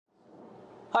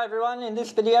Hi everyone, in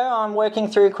this video I'm working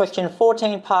through question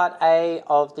 14 part A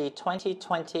of the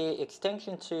 2020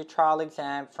 Extension 2 trial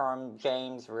exam from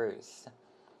James Ruse.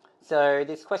 So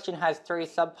this question has three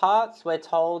subparts. We're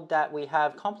told that we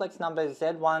have complex numbers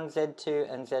Z1,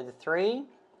 Z2 and Z3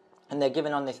 and they're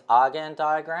given on this argand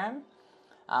diagram.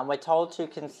 We're told to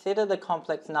consider the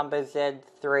complex number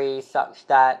Z3 such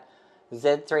that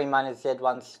Z3 minus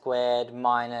Z1 squared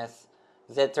minus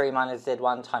Z3 minus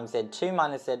Z1 times Z2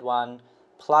 minus Z1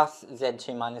 plus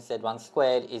Z2 minus Z1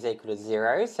 squared is equal to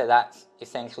 0. So that's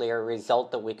essentially a result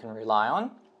that we can rely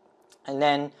on. And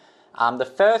then the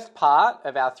first part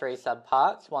of our three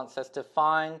subparts wants us to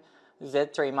find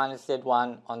Z3 minus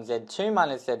Z1 on Z2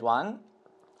 minus Z1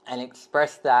 and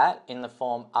express that in the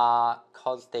form r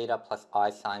cos theta plus I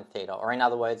sine theta, or in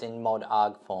other words in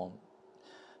mod-arg form.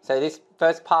 So this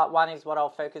first part 1 is what I'll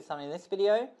focus on in this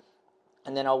video,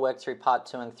 and then I'll work through part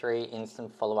 2 and 3 in some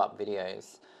follow-up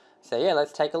videos. So yeah,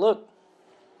 let's take a look.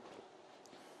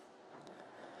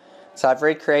 So I've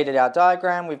recreated our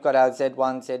diagram. We've got our Z1,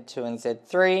 Z2 and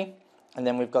Z3, and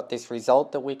then we've got this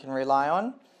result that we can rely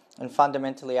on. And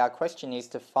fundamentally our question is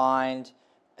to find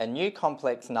a new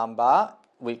complex number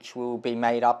which will be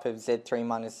made up of Z3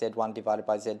 minus Z1 divided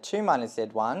by Z2 minus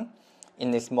Z1 in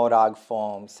this mod-arg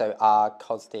form, so r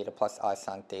cos theta plus I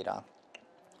sine theta.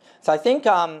 So I think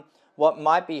what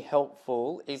might be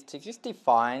helpful is to just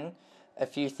define a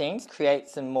few things, create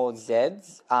some more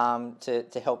z's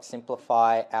to help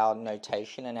simplify our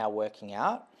notation and our working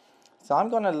out. So I'm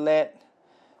going to let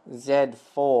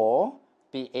Z4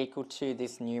 be equal to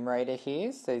this numerator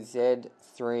here, so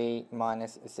Z3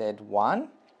 minus Z1.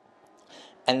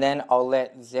 And then I'll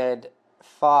let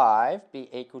Z5 be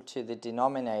equal to the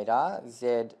denominator,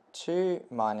 Z2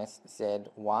 minus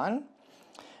Z1.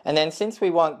 And then since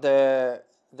we want the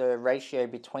ratio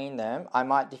between them, I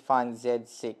might define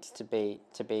Z6 to be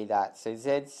that. So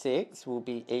Z6 will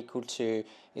be equal to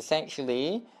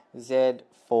essentially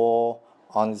Z4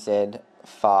 on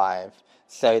Z5.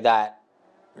 So that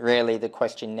really the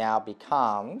question now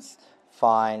becomes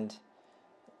find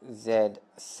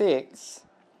Z6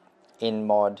 in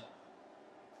mod-arg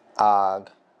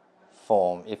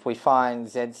form. If we find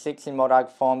Z6 in mod-arg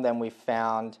form, then we've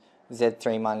found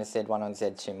Z3 minus Z1 on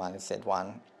Z2 minus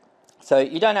Z1. So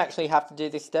you don't actually have to do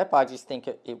this step. I just think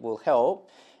it will help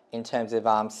in terms of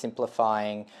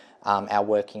simplifying our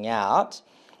working out.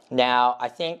 Now, I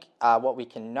think what we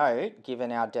can note,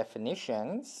 given our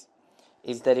definitions,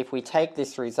 is that if we take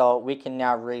this result, we can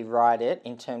now rewrite it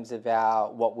in terms of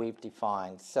what we've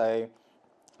defined. So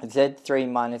Z3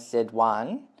 minus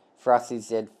Z1 for us is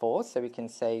Z4, so we can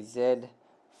say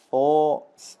Z4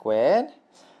 squared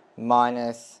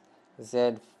minus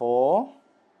Z4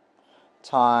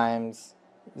 times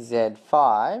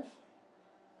Z5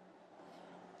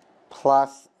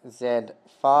 plus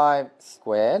Z5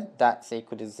 squared, that's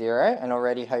equal to 0, and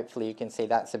already hopefully you can see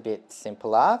that's a bit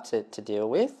simpler to deal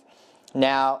with.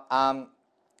 Now,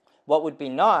 what would be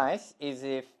nice is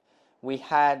if we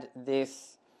had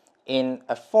this in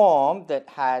a form that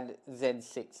had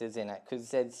Z6s in it, because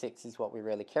Z6 is what we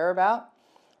really care about.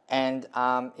 And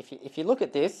if you look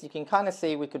at this, you can kind of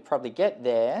see we could probably get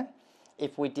there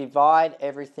if we divide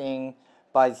everything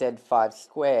by Z5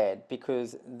 squared,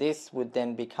 because this would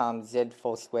then become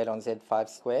Z4 squared on Z5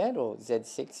 squared, or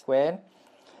Z6 squared.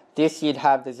 This you'd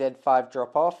have the Z5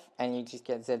 drop off, and you just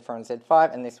get Z4 on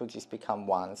Z5, and this will just become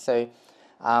 1. So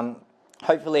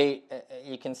hopefully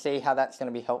you can see how that's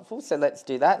going to be helpful. So let's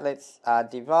do that. Let's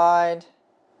divide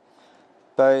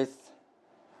both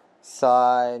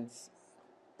sides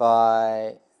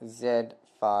by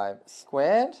Z5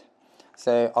 squared.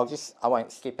 So I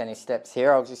won't skip any steps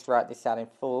here. I'll just write this out in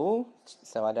full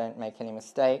so I don't make any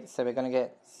mistakes. So we're going to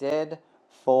get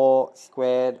Z4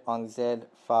 squared on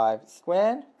Z5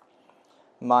 squared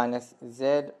minus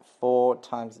Z4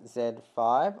 times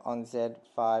Z5 on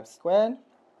Z5 squared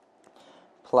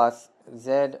plus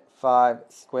Z5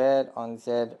 squared on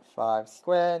Z5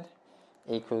 squared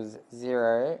equals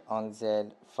 0 on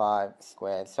Z5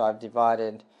 squared. So I've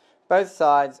divided both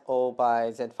sides all by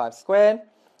Z5 squared.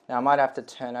 Now I might have to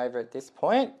turn over at this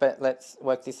point, but let's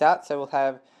work this out. So we'll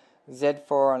have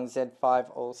Z4 on Z5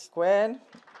 all squared.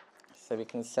 So we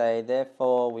can say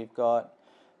therefore we've got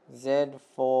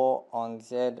Z4 on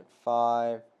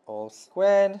Z5 all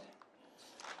squared.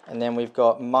 And then we've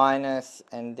got minus,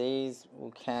 and these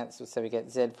will cancel, so we get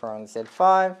Z4 on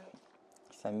Z5.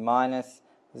 So minus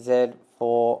Z4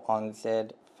 on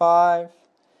Z5.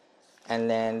 And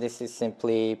then this is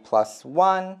simply plus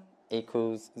 1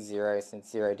 equals 0, since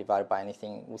 0 divided by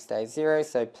anything will stay 0.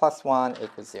 So plus 1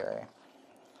 equals 0.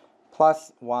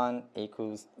 Plus 1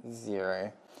 equals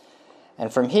 0.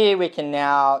 And from here we can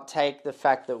now take the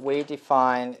fact that we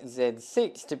define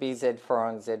Z6 to be Z4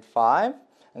 on Z5,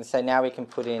 and so now we can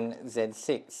put in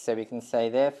Z6. So we can say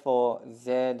therefore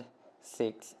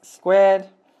Z6 squared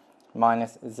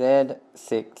minus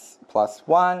Z6 plus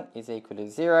 1 is equal to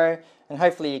 0. And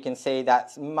hopefully you can see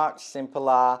that's much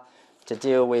simpler to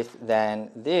deal with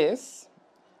than this.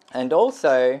 And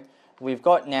also we've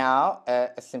got now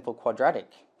a simple quadratic.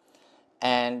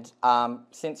 And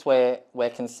since we're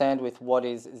concerned with what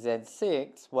is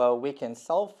Z6, well, we can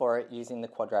solve for it using the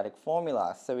quadratic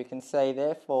formula. So we can say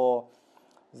therefore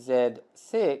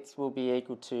Z6 will be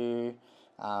equal to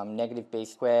negative b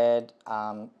squared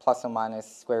plus or minus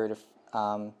square root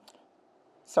of,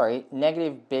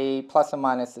 negative b plus or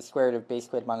minus the square root of b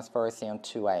squared minus 4ac on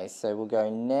 2a. So we'll go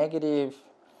negative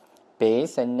b,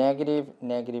 so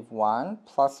negative 1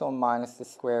 plus or minus the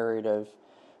square root of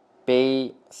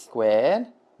b squared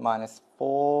minus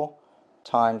 4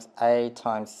 times a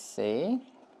times c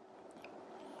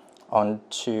on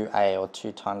 2a, or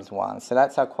 2 times 1. So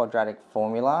that's our quadratic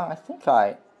formula. I think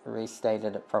I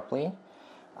restated it properly.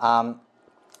 I've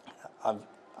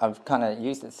kind of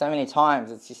used it so many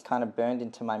times, it's just kind of burned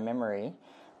into my memory.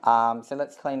 So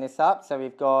let's clean this up. So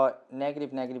we've got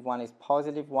negative 1 is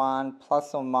positive 1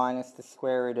 plus or minus the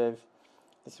square root of,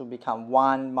 this will become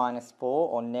 1 minus 4,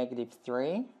 or negative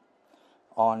 3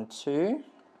 on 2.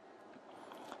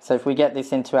 So if we get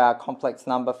this into our complex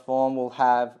number form, we'll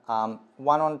have 1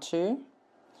 on 2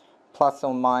 plus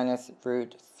or minus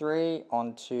root 3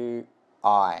 on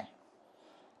 2i.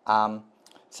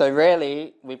 So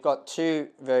really, we've got two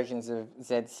versions of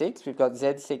Z6. We've got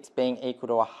Z6 being equal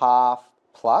to a half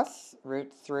plus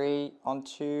root 3 on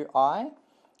 2i,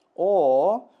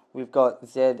 or we've got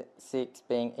Z6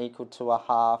 being equal to a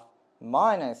half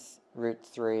minus root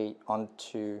 3 on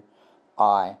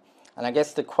 2i. And I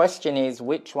guess the question is,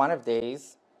 which one of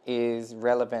these is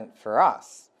relevant for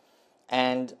us?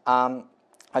 And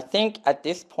I think at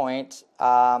this point,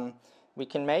 we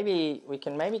can maybe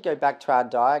go back to our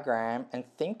diagram and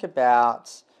think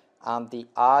about the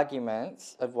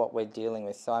arguments of what we're dealing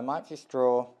with. So I might just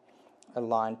draw a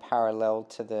line parallel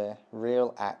to the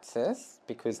real axis,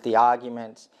 because the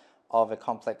argument of a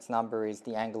complex number is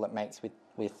the angle it makes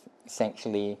with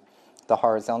essentially the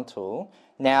horizontal.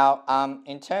 Now,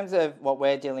 in terms of what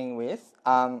we're dealing with,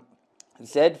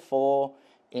 Z4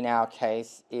 in our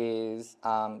case is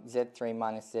Z3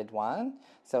 minus Z1.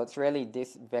 So it's really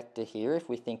this vector here, if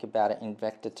we think about it in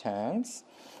vector terms.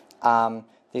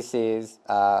 This is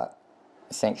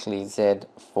essentially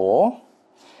Z4.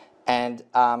 And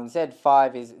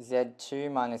Z5 is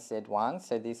Z2 minus Z1.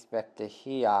 So this vector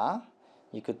here,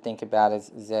 you could think about as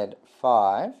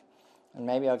Z5. And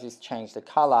maybe I'll just change the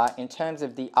color. In terms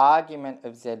of the argument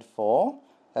of Z4,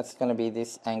 that's going to be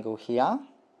this angle here,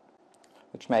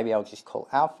 which maybe I'll just call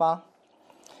alpha.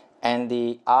 And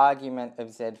the argument of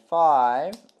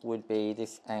Z5 would be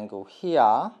this angle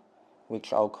here,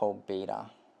 which I'll call beta.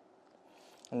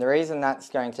 And the reason that's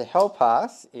going to help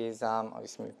us is, I'll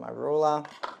just move my ruler.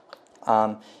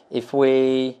 If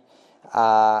we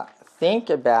think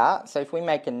about, so if we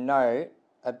make a note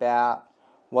about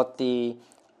what the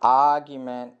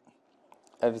argument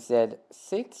of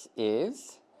Z6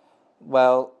 is,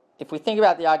 well, if we think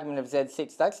about the argument of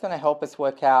Z6, that's going to help us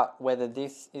work out whether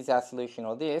this is our solution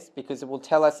or this, because it will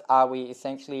tell us, are we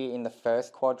essentially in the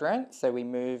first quadrant, so we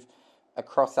move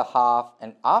across a half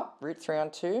and up root 3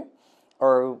 on 2,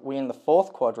 or are we in the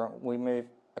fourth quadrant, we move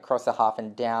across a half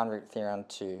and down root 3 on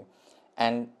 2.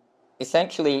 And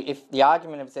essentially, if the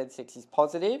argument of Z6 is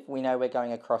positive, we know we're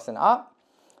going across and up.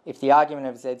 If the argument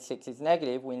of Z6 is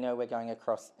negative, we know we're going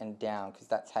across and down, because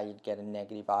that's how you'd get a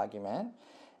negative argument.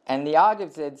 And the arg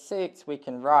of Z6 we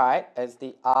can write as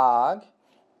the arg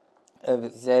of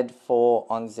Z4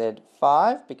 on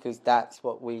Z5, because that's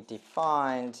what we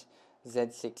defined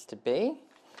Z6 to be.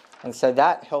 And so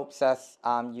that helps us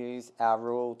use our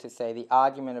rule to say the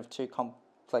argument of two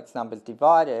complex numbers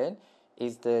divided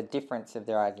is the difference of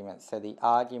their arguments. So the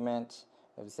argument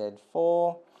of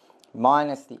Z4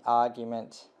 minus the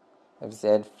argument of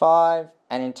Z5.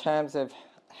 And in terms of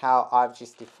how I've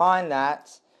just defined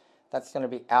that, that's going to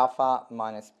be alpha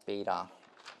minus beta.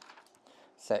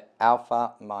 So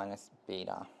alpha minus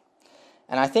beta.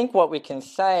 And I think what we can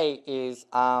say is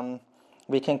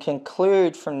we can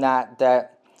conclude from that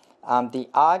that the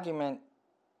argument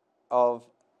of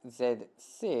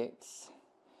Z6,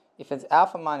 if it's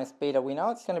alpha minus beta, we know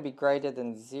it's going to be greater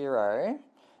than 0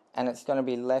 and it's going to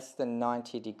be less than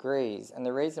 90 degrees. And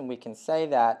the reason we can say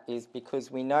that is because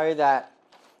we know that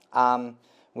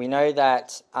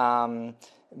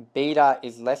beta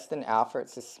is less than alpha.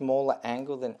 It's a smaller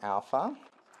angle than alpha.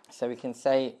 So we can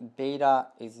say beta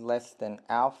is less than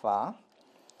alpha.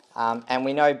 And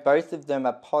we know both of them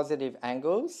are positive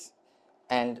angles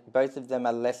and both of them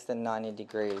are less than 90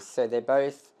 degrees. So they're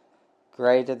both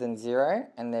greater than 0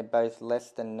 and they're both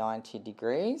less than 90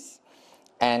 degrees.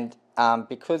 And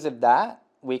because of that,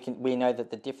 we know that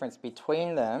the difference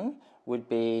between them would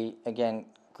be, again,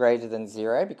 greater than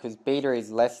 0 because beta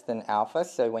is less than alpha.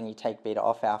 So when you take beta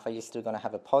off alpha, you're still going to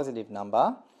have a positive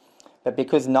number. But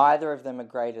because neither of them are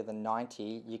greater than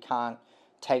 90, you can't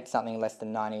take something less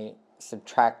than 90,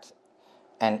 subtract,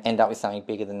 and end up with something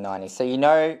bigger than 90. So you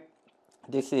know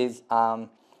this is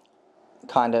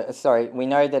we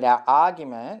know that our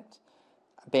argument,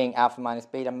 being alpha minus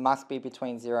beta, must be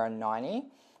between 0 and 90.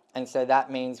 And so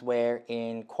that means we're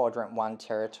in quadrant 1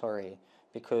 territory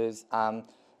because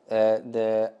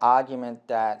the argument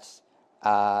that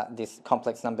this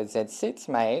complex number Z6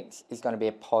 makes is going to be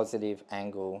a positive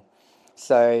angle.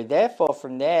 So therefore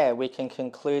from there we can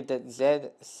conclude that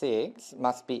Z6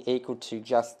 must be equal to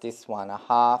just this one, a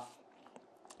half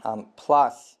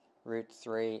plus root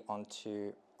 3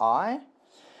 onto I.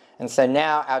 And so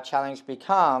now our challenge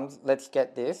becomes, let's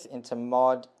get this into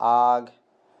mod-arg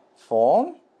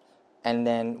form, and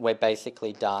then we're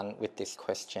basically done with this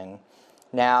question.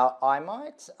 Now I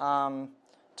might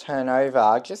turn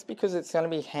over, just because it's going to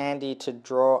be handy to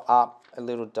draw up a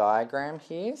little diagram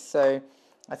here. So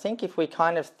I think if we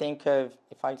kind of think of,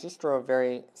 if I just draw a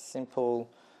very simple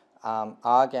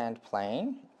argand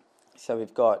plane, so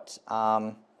we've got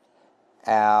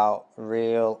our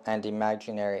real and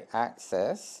imaginary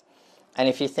axis, and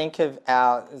if you think of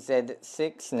our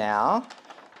Z6 now,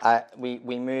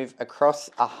 we move across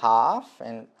a half,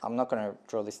 and I'm not going to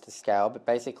draw this to scale, but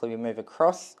basically we move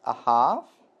across a half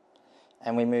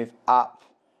and we move up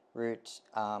root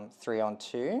 3 on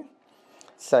 2.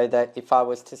 So that if I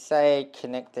was to say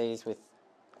connect these with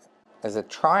as a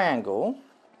triangle,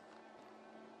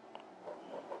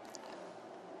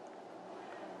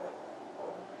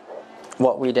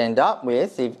 what we'd end up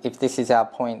with, if this is our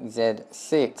point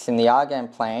Z6 in the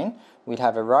argand plane, we'd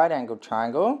have a right angled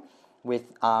triangle with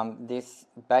this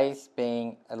base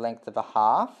being a length of a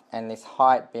half and this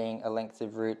height being a length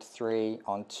of root 3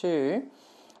 on 2.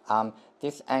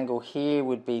 This angle here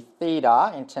would be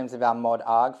theta in terms of our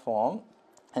mod-arg form,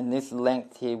 and this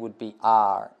length here would be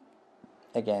r,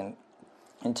 again,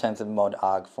 in terms of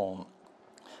mod-arg form.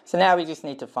 So now we just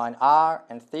need to find r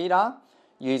and theta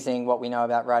using what we know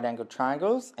about right-angled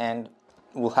triangles, and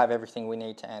we'll have everything we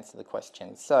need to answer the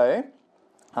question. So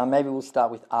maybe we'll start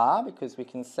with r, because we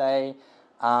can say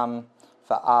for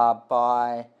r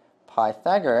by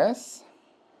Pythagoras,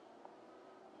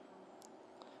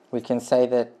 we can say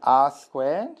that r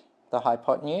squared, the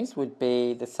hypotenuse, would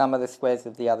be the sum of the squares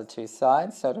of the other two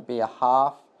sides. So it'll be a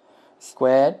half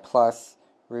squared plus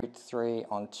root 3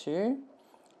 on 2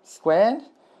 squared.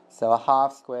 So a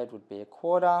half squared would be a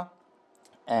quarter,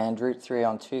 and root 3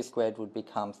 on 2 squared would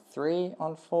become 3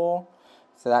 on 4.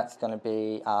 So that's going to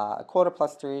be a quarter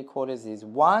plus 3 quarters is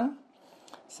 1.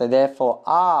 So therefore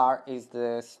r is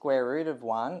the square root of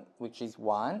 1, which is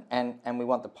 1, and we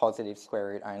want the positive square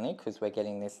root only because we're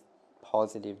getting this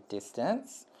positive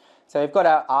distance. So we've got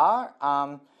our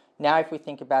r. Now if we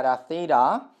think about our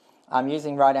theta,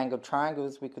 using right-angled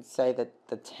triangles, we could say that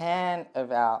the tan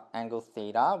of our angle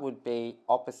theta would be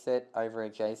opposite over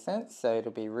adjacent. So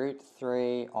it'll be root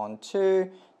 3 on 2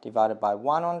 divided by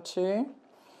 1 on 2.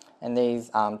 And these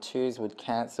 2's would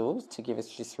cancel to give us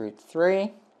just root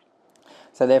 3.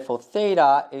 So therefore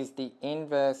theta is the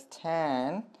inverse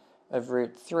tan of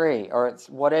root 3, or it's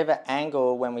whatever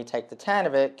angle when we take the tan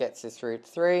of it gets us root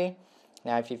 3.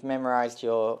 Now if you've memorized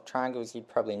your triangles you'd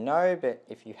probably know, but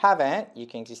if you haven't, you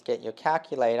can just get your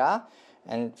calculator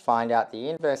and find out the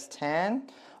inverse tan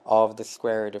of the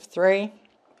square root of 3,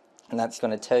 and that's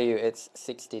going to tell you it's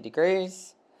 60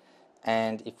 degrees.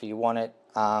 And if you want it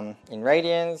in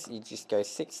radians, you just go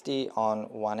 60 on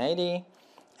 180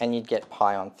 and you'd get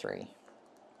pi on 3.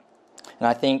 And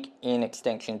I think in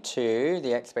extension 2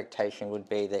 the expectation would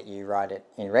be that you write it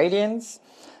in radians.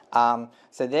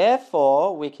 So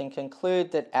therefore we can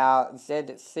conclude that our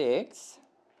Z6,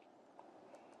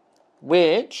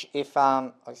 which if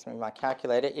I'll just move my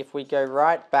calculator, if we go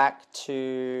right back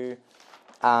to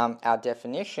our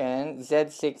definition,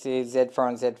 Z6 is Z4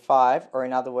 on Z5, or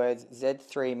in other words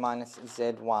Z3 minus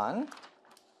Z1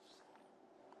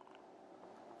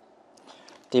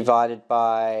 divided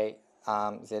by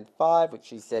Z5,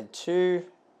 which is Z2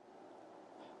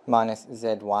 minus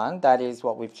Z1. That is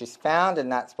what we've just found,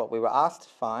 and that's what we were asked to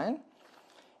find.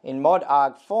 In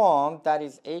mod-arg form, that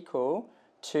is equal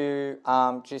to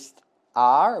just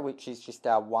r, which is just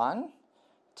our 1,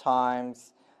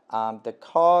 times the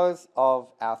cos of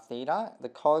our theta, the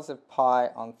cos of pi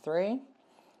on 3,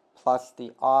 plus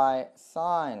the I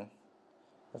sine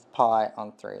of pi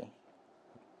on 3.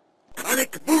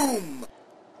 Panic boom!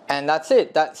 And that's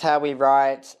it. That's how we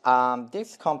write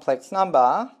this complex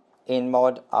number in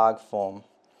mod-arg form.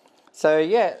 So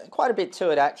yeah, quite a bit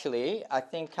to it actually. I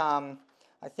think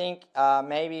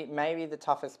maybe the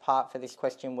toughest part for this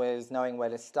question was knowing where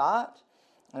to start.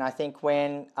 And I think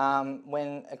when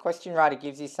a question writer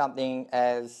gives you something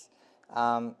as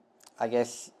I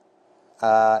guess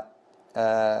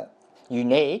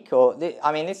unique, or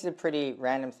I mean, this is a pretty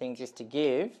random thing just to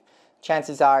give.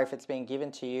 Chances are, if it's been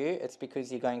given to you, it's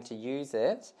because you're going to use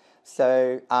it.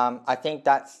 So I think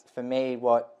that's, for me,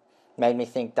 what made me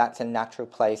think that's a natural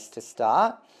place to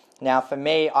start. Now, for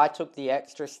me, I took the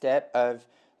extra step of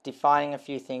defining a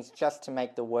few things just to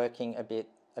make the working a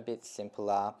bit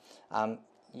simpler.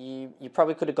 You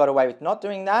probably could have got away with not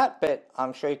doing that, but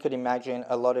I'm sure you could imagine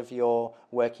a lot of your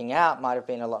working out might have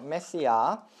been a lot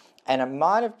messier. And it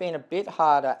might have been a bit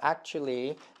harder,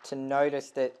 actually, to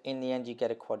notice that in the end you get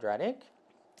a quadratic.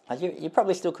 You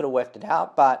probably still could have worked it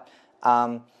out, but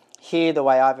here, the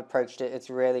way I've approached it, it's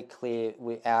really clear.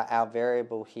 Our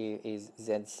variable here is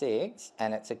z6,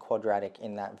 and it's a quadratic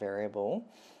in that variable.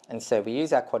 And so we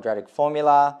use our quadratic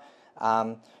formula.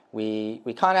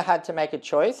 We kind of had to make a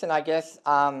choice, and I guess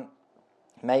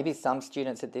maybe some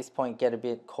students at this point get a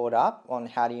bit caught up on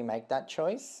how do you make that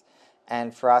choice.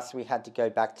 And for us, we had to go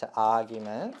back to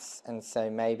arguments, and so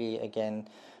maybe again,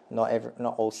 not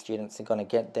all students are going to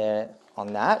get there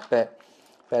on that, but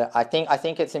I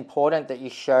think it's important that you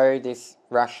show this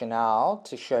rationale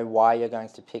to show why you're going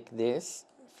to pick this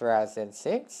for our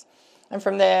Z6, and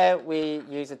from there we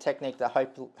use a technique that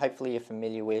hopefully you're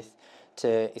familiar with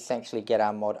to essentially get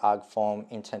our mod-arg form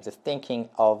in terms of thinking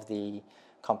of the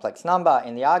complex number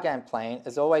in the argand plane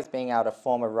as always being able to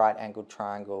form a right-angled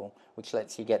triangle, which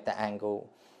lets you get the angle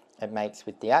it makes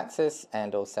with the axis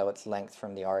and also its length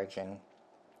from the origin.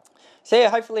 So yeah,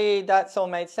 hopefully that's all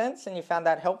made sense and you found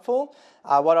that helpful.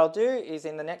 What I'll do is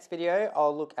in the next video,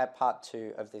 I'll look at part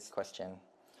 2 of this question.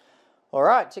 All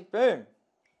right, tick boom.